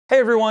Hey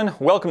everyone,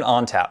 welcome to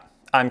On Tap.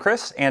 I'm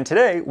Chris, and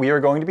today we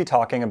are going to be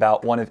talking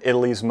about one of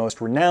Italy's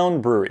most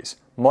renowned breweries,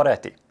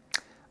 Moretti.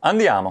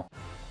 Andiamo.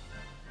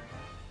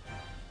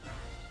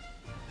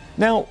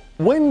 Now,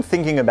 when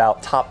thinking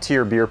about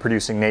top-tier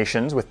beer-producing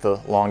nations with the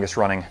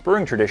longest-running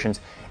brewing traditions,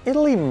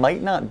 Italy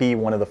might not be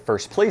one of the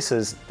first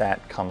places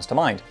that comes to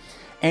mind.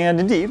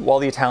 And indeed, while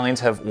the Italians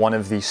have one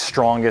of the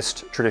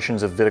strongest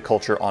traditions of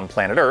viticulture on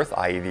planet Earth,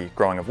 i.e. the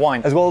growing of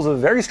wine, as well as a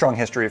very strong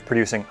history of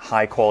producing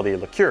high-quality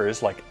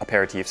liqueurs like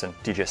aperitifs and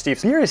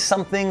digestifs, beer is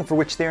something for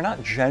which they are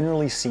not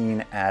generally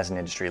seen as an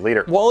industry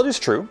leader. While it is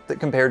true that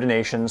compared to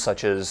nations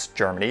such as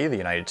Germany, the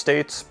United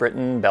States,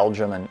 Britain,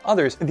 Belgium, and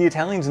others, the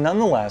Italians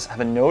nonetheless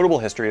have a notable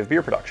history of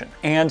beer production.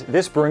 And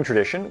this brewing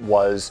tradition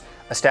was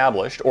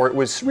established, or it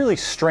was really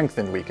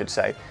strengthened, we could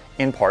say,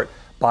 in part,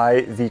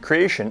 by the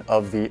creation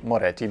of the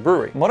Moretti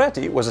brewery.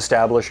 Moretti was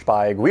established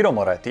by Guido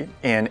Moretti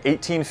in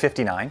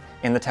 1859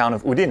 in the town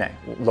of Udine,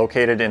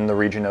 located in the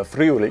region of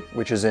Friuli,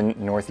 which is in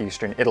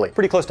northeastern Italy,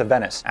 pretty close to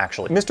Venice,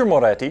 actually. Mr.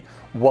 Moretti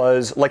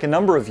was, like a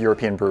number of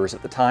European brewers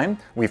at the time,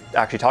 we've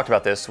actually talked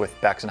about this with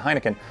Beck's and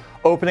Heineken,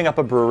 opening up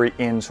a brewery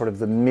in sort of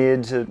the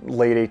mid to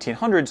late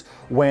 1800s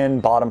when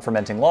bottom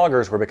fermenting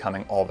lagers were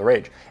becoming all the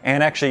rage.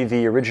 And actually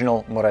the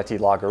original Moretti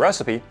lager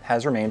recipe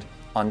has remained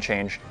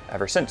unchanged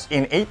ever since.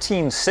 In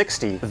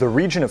 1860, the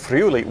region of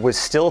Friuli was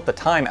still at the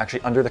time actually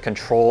under the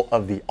control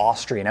of the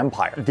Austrian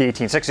Empire. The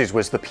 1860s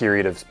was the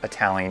period of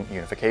Italian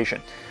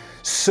unification.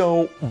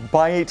 So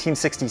by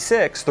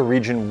 1866, the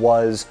region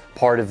was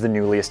part of the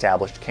newly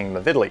established Kingdom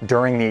of Italy.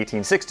 During the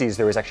 1860s,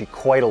 there was actually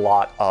quite a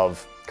lot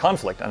of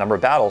conflict, a number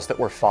of battles that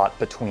were fought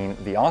between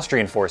the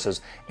Austrian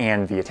forces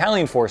and the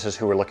Italian forces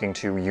who were looking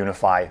to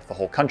unify the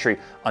whole country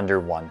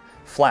under one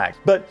flag.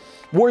 But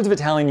words of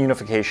Italian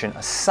unification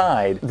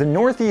aside, the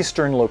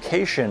northeastern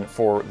location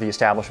for the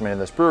establishment of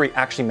this brewery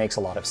actually makes a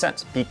lot of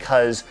sense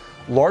because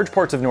large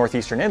parts of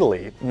northeastern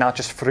Italy, not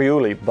just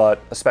Friuli,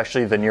 but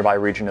especially the nearby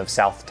region of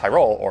South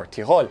Tyrol or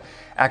Tyrol,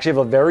 actually have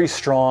a very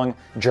strong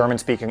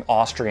German-speaking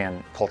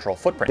Austrian cultural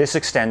footprint. This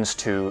extends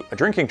to a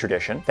drinking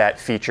tradition that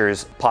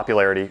features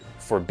popularity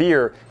for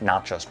beer,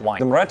 not just wine.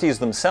 The Morettis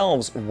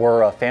themselves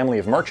were a family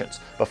of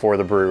merchants before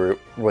the brewery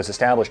was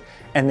established,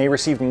 and they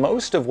received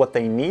most of what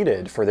they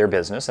needed for their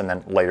business, and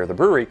then later the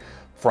brewery,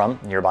 from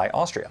nearby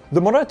Austria. The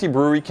Moretti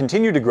brewery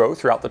continued to grow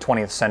throughout the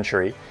 20th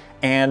century,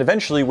 and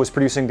eventually was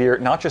producing beer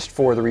not just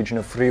for the region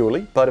of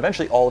Friuli, but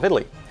eventually all of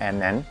Italy.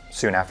 And then,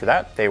 soon after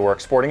that, they were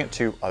exporting it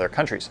to other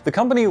countries. The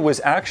company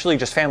was actually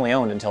just family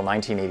owned until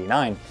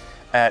 1989,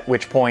 at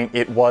which point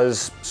it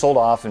was sold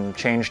off and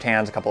changed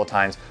hands a couple of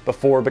times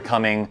before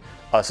becoming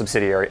a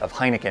subsidiary of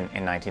Heineken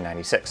in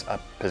 1996, a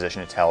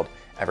position it's held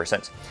ever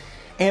since.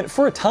 And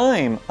for a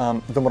time,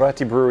 the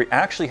Moretti brewery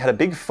actually had a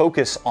big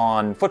focus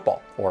on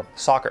football, or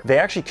soccer. They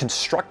actually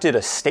constructed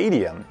a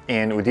stadium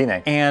in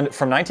Udine, and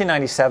from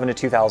 1997 to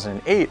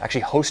 2008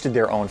 actually hosted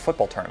their own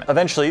football tournament.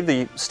 Eventually,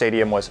 the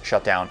stadium was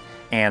shut down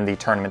and the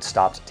tournament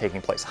stopped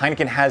taking place.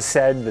 Heineken has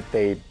said that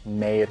they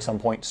may at some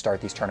point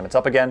start these tournaments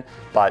up again,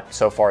 but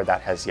so far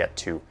that has yet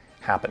to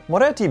happen.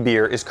 Moretti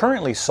beer is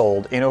currently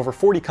sold in over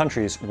 40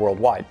 countries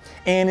worldwide,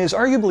 and is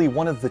arguably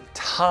one of the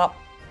top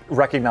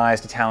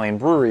recognized Italian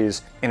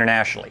breweries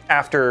internationally,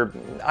 after,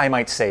 I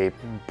might say,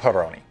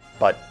 Peroni,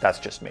 but that's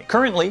just me.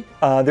 Currently,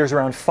 there's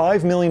around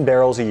 5 million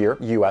barrels a year,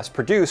 US,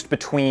 produced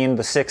between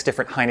the 6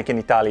 different Heineken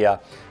Italia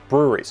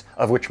breweries,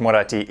 of which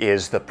Moretti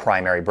is the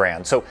primary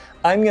brand. So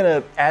I'm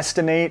gonna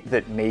estimate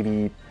that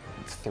maybe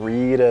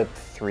 3 to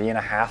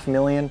 3.5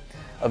 million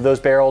of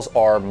those barrels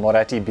are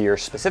Moretti beer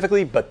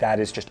specifically, but that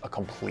is just a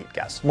complete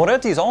guess.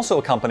 Moretti is also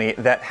a company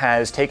that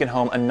has taken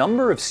home a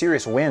number of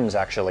serious wins,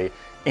 actually,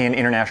 in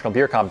international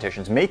beer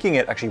competitions, making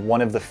it actually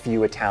one of the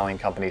few Italian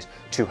companies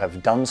to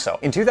have done so.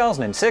 In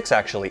 2006,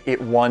 actually,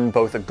 it won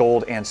both a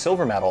gold and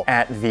silver medal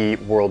at the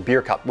World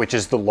Beer Cup, which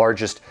is the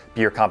largest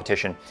beer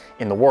competition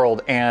in the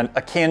world, and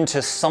akin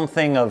to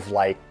something of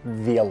like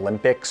the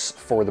Olympics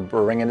for the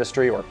brewing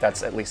industry, or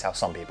that's at least how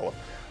some people have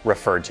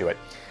referred to it.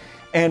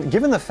 And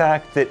given the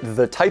fact that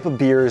the type of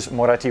beers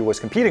Moretti was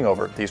competing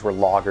over, these were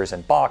lagers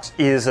and bocks,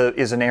 is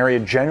an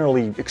area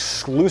generally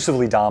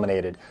exclusively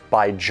dominated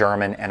by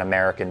German and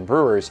American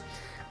brewers,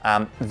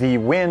 the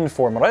win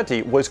for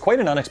Moretti was quite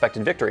an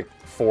unexpected victory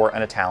for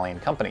an Italian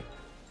company.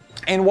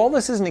 And while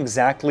this isn't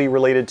exactly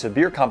related to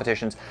beer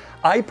competitions,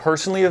 I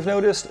personally have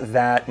noticed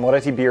that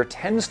Moretti beer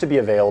tends to be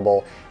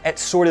available at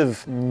sort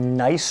of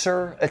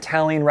nicer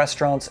Italian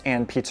restaurants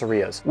and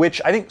pizzerias,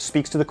 which I think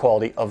speaks to the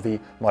quality of the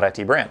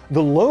Moretti brand.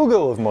 The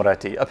logo of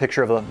Moretti, a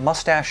picture of a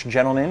mustached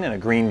gentleman in a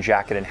green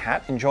jacket and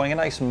hat enjoying a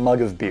nice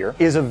mug of beer,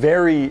 is a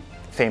very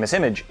famous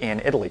image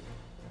in Italy.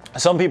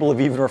 Some people have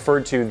even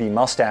referred to the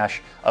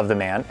mustache of the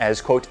man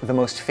as, quote, the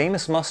most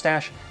famous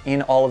mustache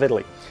in all of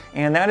Italy.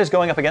 And that is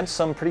going up against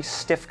some pretty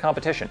stiff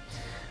competition.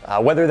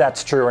 Whether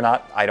that's true or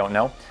not, I don't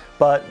know.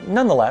 But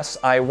nonetheless,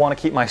 I want to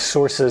keep my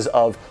sources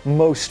of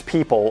most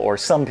people, or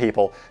some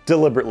people,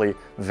 deliberately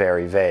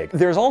very vague.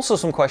 There's also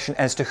some question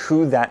as to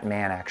who that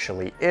man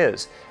actually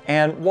is.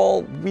 And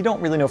while we don't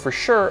really know for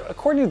sure,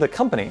 according to the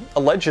company,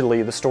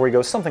 allegedly the story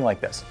goes something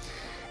like this.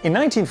 In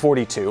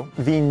 1942,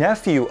 the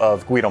nephew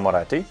of Guido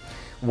Moretti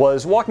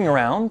was walking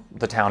around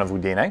the town of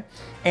Udine,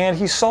 and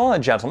he saw a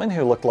gentleman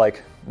who looked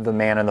like the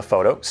man in the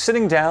photo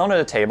sitting down at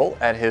a table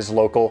at his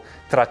local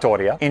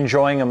trattoria,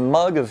 enjoying a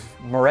mug of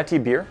Moretti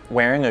beer,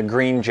 wearing a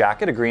green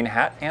jacket, a green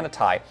hat, and a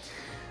tie.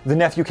 The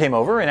nephew came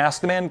over and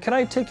asked the man, "Can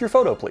I take your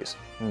photo, please?"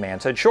 The man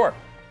said, "Sure."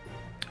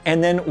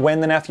 And then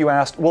when the nephew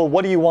asked, "Well,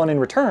 what do you want in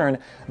return?"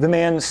 the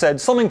man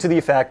said something to the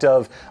effect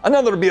of,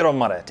 "Another beer of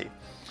Moretti."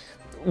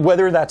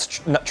 Whether that's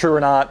true or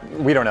not,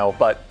 we don't know,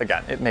 but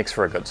again, it makes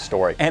for a good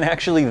story. And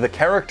actually, the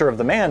character of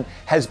the man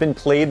has been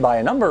played by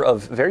a number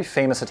of very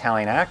famous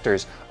Italian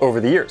actors over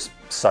the years,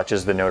 such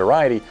as the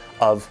notoriety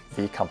of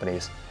the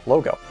company's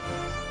logo.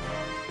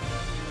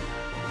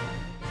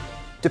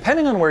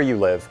 Depending on where you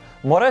live,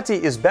 Moretti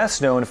is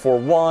best known for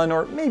one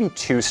or maybe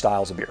two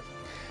styles of beer.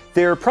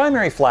 Their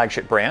primary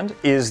flagship brand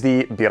is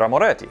the Birra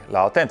Moretti,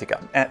 La Authentica,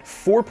 at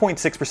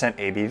 4.6%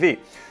 ABV.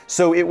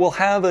 So it will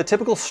have a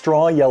typical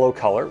straw yellow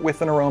color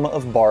with an aroma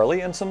of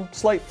barley and some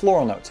slight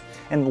floral notes.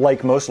 And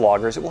like most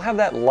lagers, it will have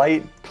that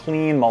light,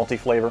 clean, malty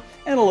flavor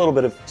and a little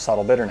bit of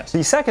subtle bitterness.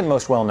 The second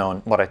most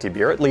well-known Moretti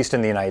beer, at least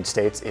in the United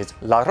States, is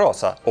La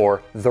Rosa,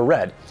 or the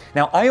Red.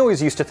 Now, I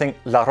always used to think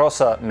La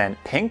Rosa meant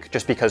pink,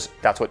 just because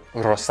that's what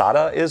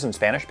rosada is in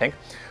Spanish, pink.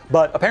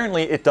 But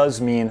apparently it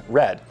does mean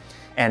red.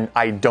 And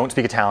I don't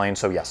speak Italian,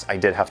 so yes, I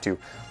did have to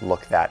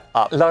look that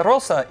up. La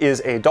Rosa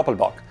is a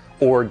Doppelbock,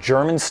 or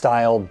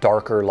German-style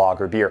darker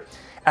lager beer.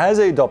 As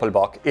a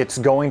Doppelbock, it's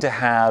going to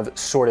have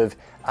sort of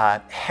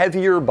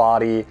heavier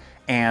body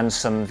and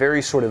some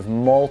very sort of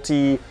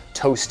malty,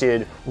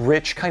 toasted,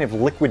 rich kind of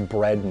liquid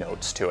bread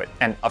notes to it.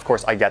 And of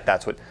course, I get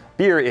that's what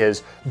beer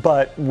is,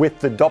 but with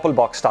the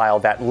Doppelbock style,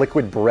 that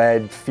liquid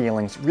bread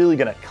feeling's really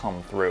gonna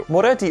come through.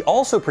 Moretti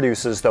also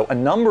produces, though, a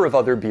number of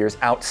other beers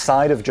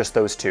outside of just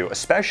those two,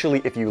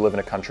 especially if you live in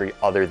a country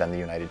other than the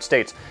United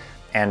States.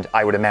 And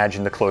I would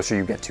imagine the closer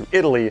you get to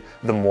Italy,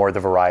 the more the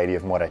variety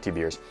of Moretti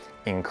beers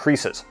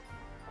increases.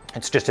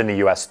 It's just in the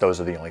US,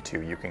 those are the only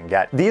two you can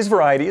get. These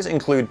varieties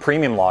include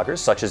premium lagers,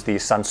 such as the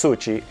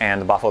Sansucci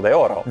and Baffo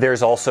d'Oro.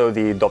 There's also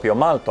the Doppio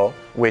Malto,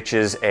 which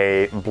is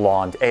a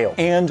blonde ale.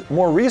 And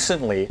more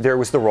recently, there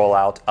was the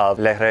rollout of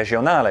Le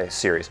Regionale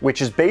series,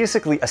 which is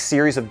basically a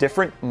series of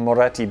different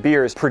Moretti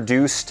beers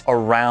produced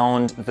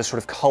around the sort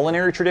of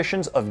culinary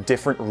traditions of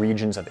different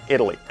regions of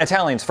Italy.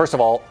 Italians, first of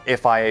all,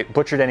 if I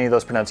butchered any of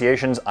those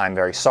pronunciations, I'm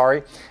very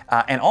sorry.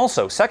 And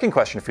also, second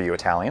question for you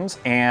Italians,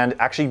 and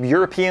actually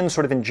Europeans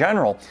sort of in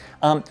general,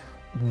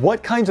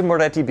 what kinds of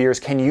Moretti beers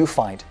can you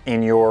find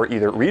in your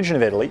either region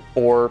of Italy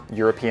or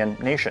European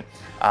nation?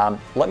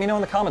 Let me know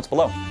in the comments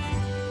below.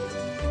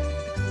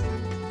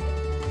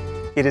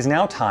 It is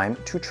now time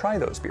to try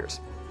those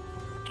beers.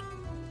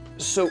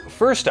 So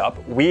first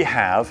up, we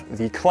have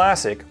the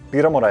classic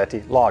Birra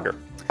Moretti lager,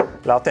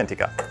 La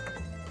Authentica.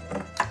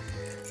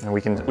 And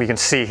we can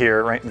see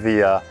here, right,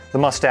 the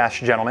mustache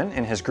gentleman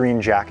in his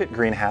green jacket,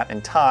 green hat,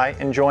 and tie,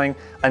 enjoying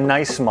a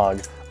nice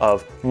mug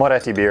of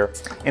Moretti beer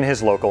in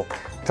his local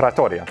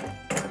trattoria.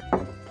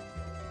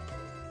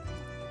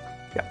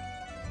 Yeah,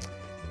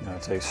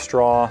 it's a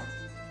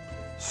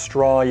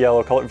straw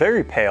yellow color,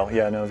 very pale.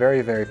 Yeah, no,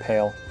 very, very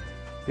pale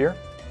beer.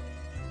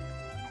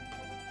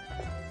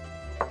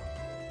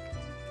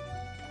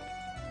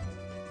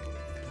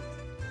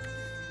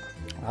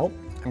 Well,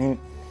 I mean,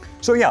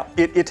 so yeah,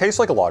 it tastes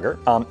like a lager.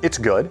 It's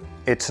good.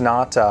 It's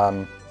not,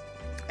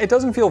 it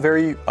doesn't feel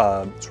very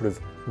sort of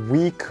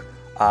weak,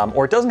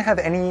 or it doesn't have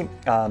any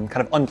kind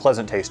of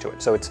unpleasant taste to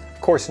it. So it's, of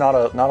course, not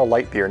a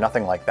light beer,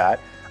 nothing like that.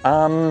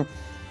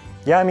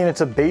 Yeah, I mean, it's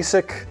a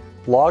basic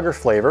lager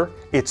flavor.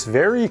 It's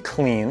very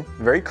clean,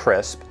 very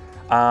crisp.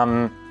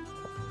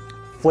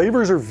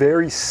 Flavors are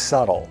very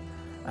subtle.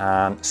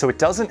 So it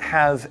doesn't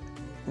have,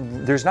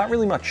 there's not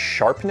really much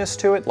sharpness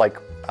to it, like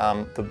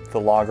the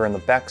lager in the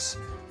Beck's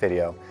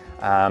video.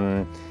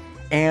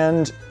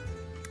 And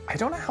I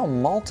don't know how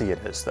malty it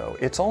is though.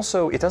 It's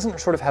also, it doesn't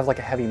sort of have like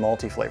a heavy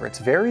malty flavor. It's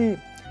very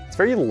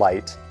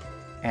light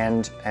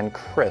and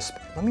crisp.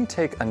 Let me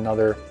take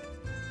another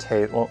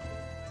taste. Well,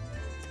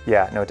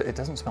 yeah, no, it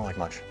doesn't smell like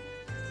much.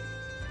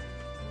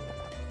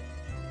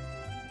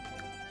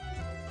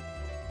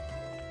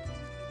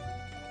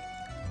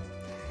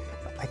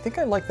 I think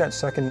I like that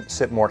second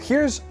sip more.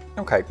 Here's,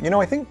 okay, you know,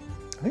 I think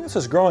this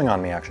is growing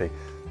on me actually.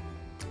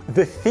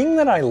 The thing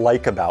that I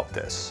like about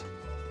this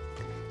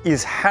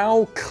is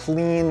how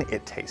clean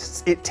it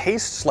tastes. It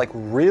tastes like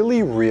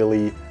really,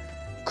 really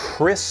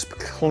crisp,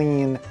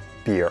 clean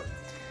beer.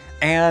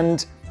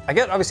 And I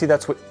get, obviously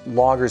that's what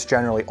lagers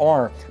generally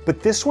are,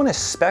 but this one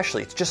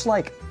especially, it's just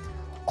like,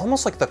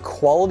 almost like the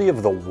quality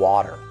of the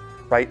water,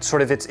 right?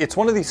 Sort of, it's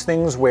one of these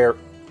things where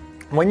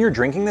when you're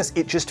drinking this,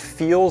 it just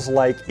feels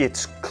like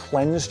it's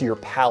cleansed your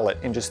palate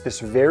in just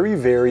this very,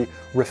 very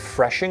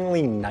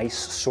refreshingly nice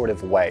sort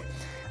of way.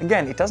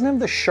 Again, it doesn't have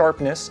the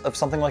sharpness of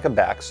something like a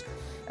Beck's,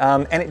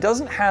 and it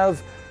doesn't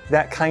have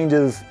that kind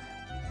of,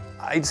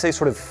 I'd say,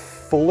 sort of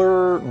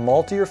fuller,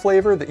 maltier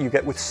flavor that you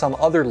get with some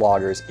other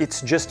lagers. It's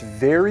just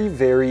very,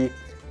 very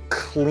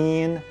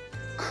clean,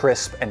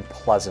 crisp, and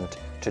pleasant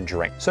to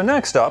drink. So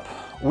next up,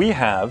 we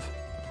have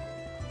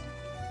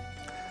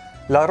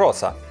La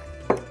Rosa,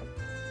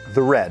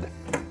 the red.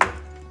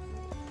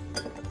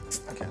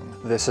 Again,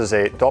 this is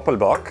a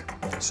Doppelbock,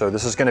 so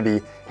this is going to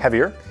be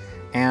heavier,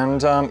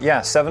 and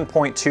yeah,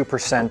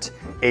 7.2%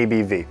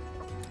 ABV.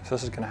 So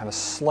this is going to have a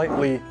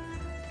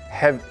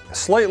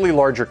slightly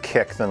larger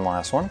kick than the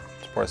last one.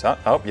 Let's pour this out.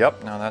 Oh,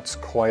 yep. Now that's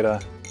quite a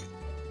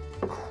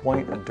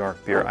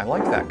dark beer. I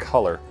like that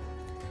color.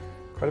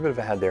 Quite a bit of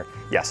a head there.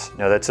 Yes.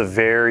 No, that's a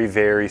very,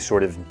 very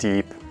sort of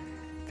deep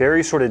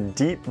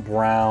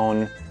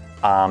brown,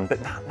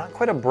 but not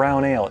quite a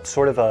brown ale. It's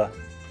sort of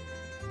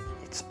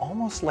it's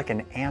almost like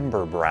an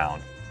amber brown.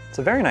 It's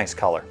a very nice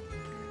color.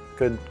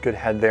 Good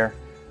head there.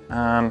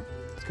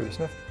 Let's give it a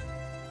sniff.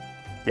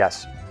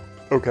 Yes.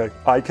 Okay.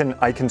 I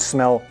can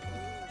smell.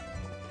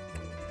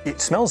 It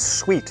smells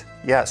sweet.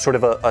 Yeah, sort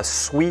of a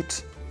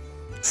sweet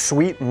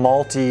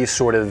malty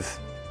sort of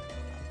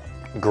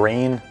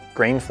grain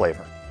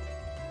flavor.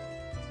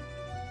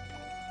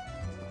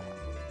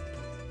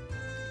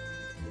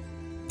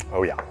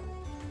 Oh yeah.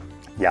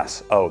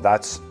 Yes. Oh,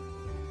 that's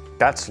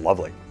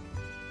lovely.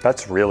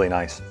 That's really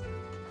nice.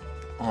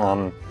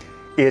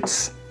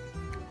 It's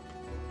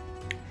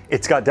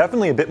got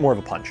definitely a bit more of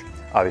a punch,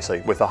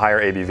 obviously, with a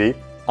higher ABV,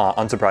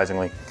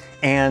 unsurprisingly.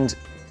 And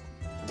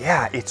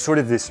yeah, it's sort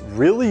of this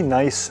really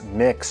nice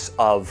mix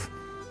of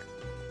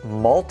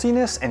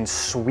maltiness and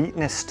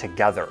sweetness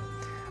together.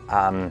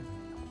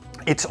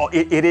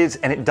 It is,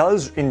 and it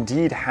does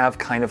indeed have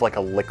kind of like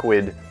a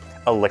liquid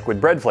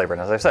bread flavor.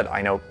 And as I said,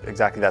 I know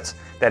exactly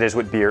that is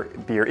what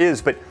beer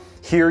is, but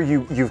here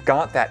you've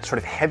got that sort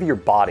of heavier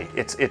body.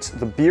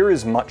 The beer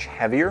is much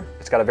heavier.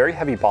 It's got a very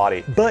heavy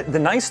body, but the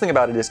nice thing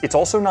about it is it's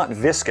also not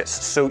viscous.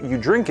 So you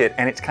drink it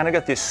and it's kind of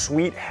got this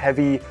sweet,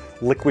 heavy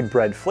liquid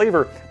bread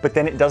flavor, but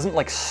then it doesn't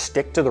like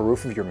stick to the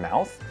roof of your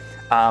mouth.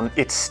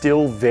 It's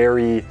still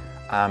very,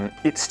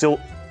 it still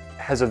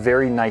has a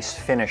very nice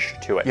finish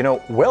to it. You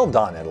know, well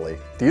done, Italy.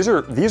 These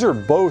are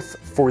both,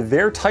 for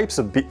their types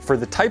of for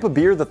the type of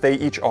beer that they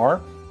each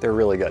are, they're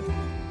really good.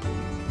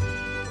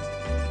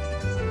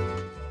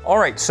 All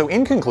right, so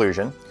in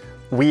conclusion,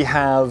 we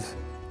have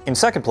in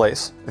second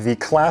place the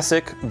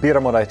classic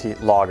Birra Moretti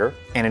lager,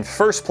 and in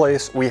first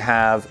place we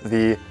have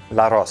the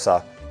La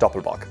Rosa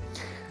Doppelbock.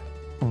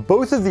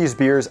 Both of these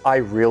beers I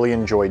really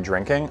enjoyed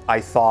drinking. I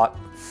thought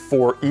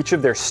for each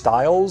of their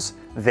styles,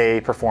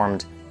 they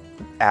performed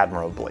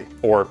admirably,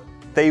 or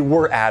they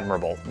were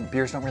admirable.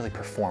 Beers don't really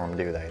perform,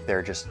 do they?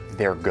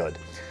 They're good.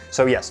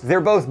 So yes, they're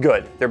both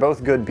good. They're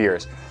both good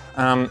beers.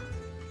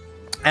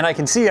 And I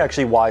can see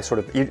actually why sort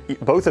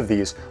of both of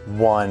these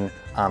won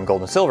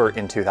gold and silver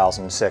in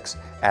 2006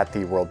 at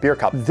the World Beer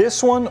Cup.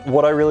 This one,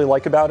 what I really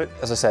like about it,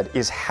 as I said,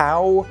 is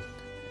how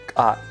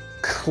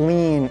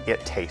clean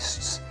it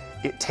tastes.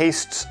 It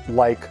tastes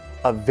like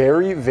a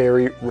very,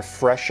 very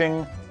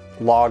refreshing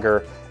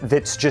lager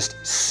that's just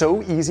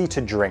so easy to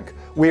drink,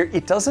 where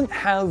it doesn't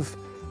have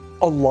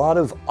a lot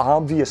of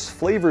obvious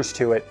flavors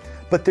to it,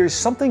 but there's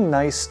something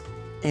nice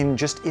in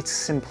just its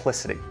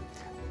simplicity.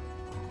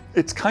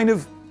 It's kind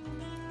of,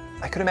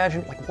 I could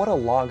imagine like what a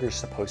lager's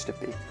supposed to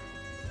be,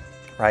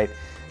 right?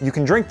 You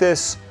can drink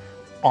this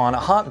on a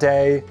hot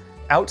day,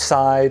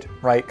 outside,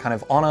 right? Kind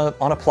of on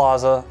a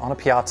plaza, on a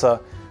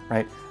piazza,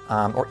 right?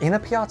 Or in a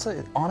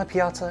piazza, on a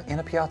piazza, in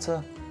a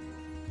piazza.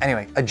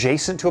 Anyway,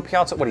 adjacent to a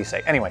piazza, what do you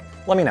say? Anyway,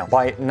 let me know.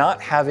 By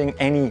not having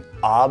any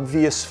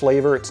obvious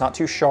flavor, it's not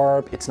too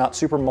sharp, it's not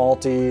super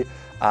malty,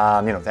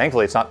 you know,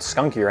 thankfully it's not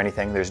skunky or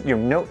anything.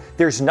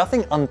 There's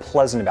nothing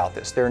unpleasant about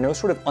this. There are no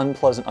sort of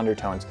unpleasant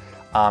undertones.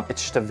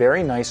 It's just a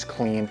very nice,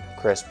 clean,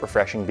 crisp,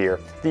 refreshing beer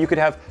that you could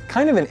have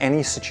kind of in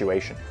any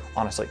situation,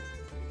 honestly.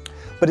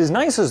 But as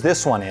nice as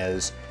this one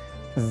is,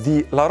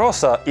 the La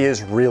Rosa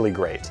is really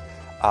great.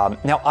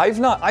 Now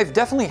I've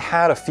definitely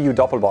had a few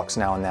Doppelbocks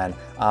now and then,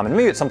 and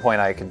maybe at some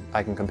point I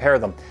can compare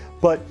them,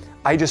 but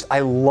I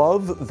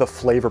love the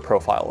flavor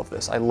profile of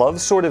this. I love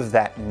sort of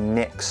that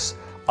mix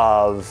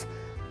of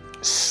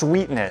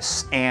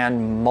sweetness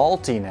and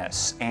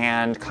maltiness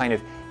and kind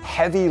of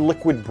heavy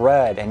liquid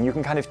bread, and you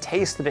can kind of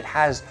taste that it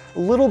has a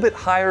little bit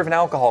higher of an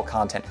alcohol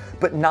content,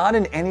 but not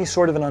in any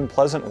sort of an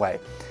unpleasant way.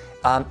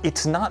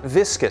 It's not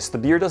viscous. The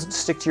beer doesn't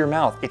stick to your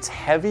mouth. It's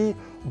heavy,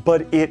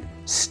 but it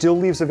still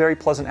leaves a very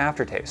pleasant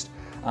aftertaste.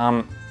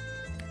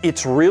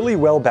 It's really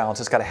well balanced.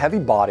 It's got a heavy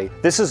body.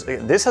 This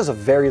has a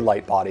very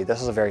light body.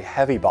 This is a very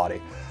heavy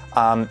body,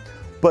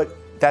 but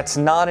that's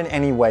not in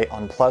any way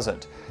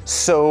unpleasant.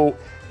 So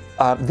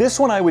this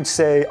one I would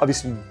say,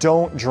 obviously,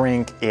 don't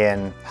drink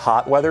in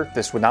hot weather.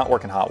 This would not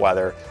work in hot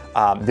weather.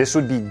 This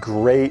would be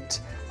great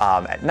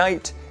at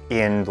night,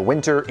 in the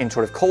winter, in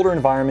sort of colder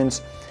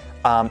environments.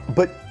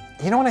 But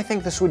you know what I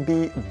think this would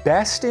be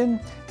best in?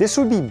 This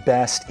would be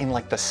best in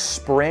like the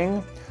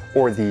spring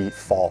or the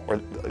fall or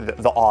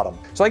the autumn.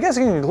 So I guess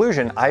in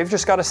conclusion, I've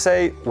just got to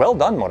say, well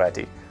done,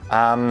 Moretti.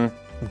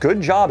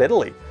 Good job,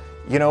 Italy.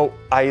 You know,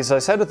 as I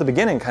said at the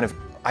beginning,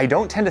 I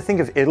don't tend to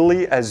think of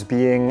Italy as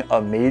being a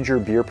major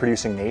beer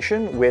producing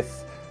nation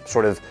with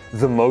sort of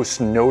the most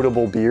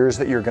notable beers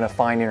that you're going to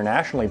find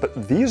internationally,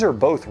 but these are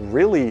both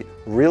really,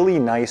 really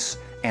nice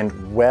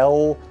and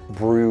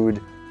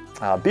well-brewed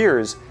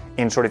beers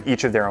in sort of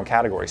each of their own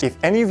categories.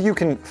 If any of you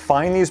can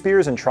find these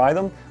beers and try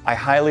them, I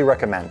highly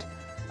recommend.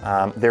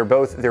 They're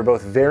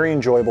both very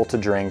enjoyable to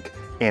drink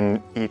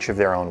in each of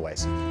their own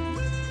ways.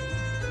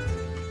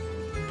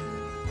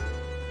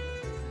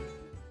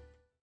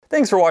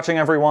 Thanks for watching,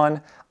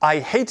 everyone. I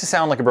hate to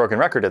sound like a broken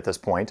record at this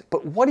point,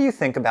 but what do you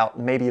think about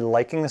maybe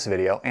liking this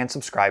video and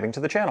subscribing to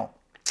the channel?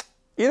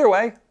 Either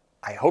way,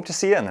 I hope to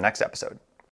see you in the next episode.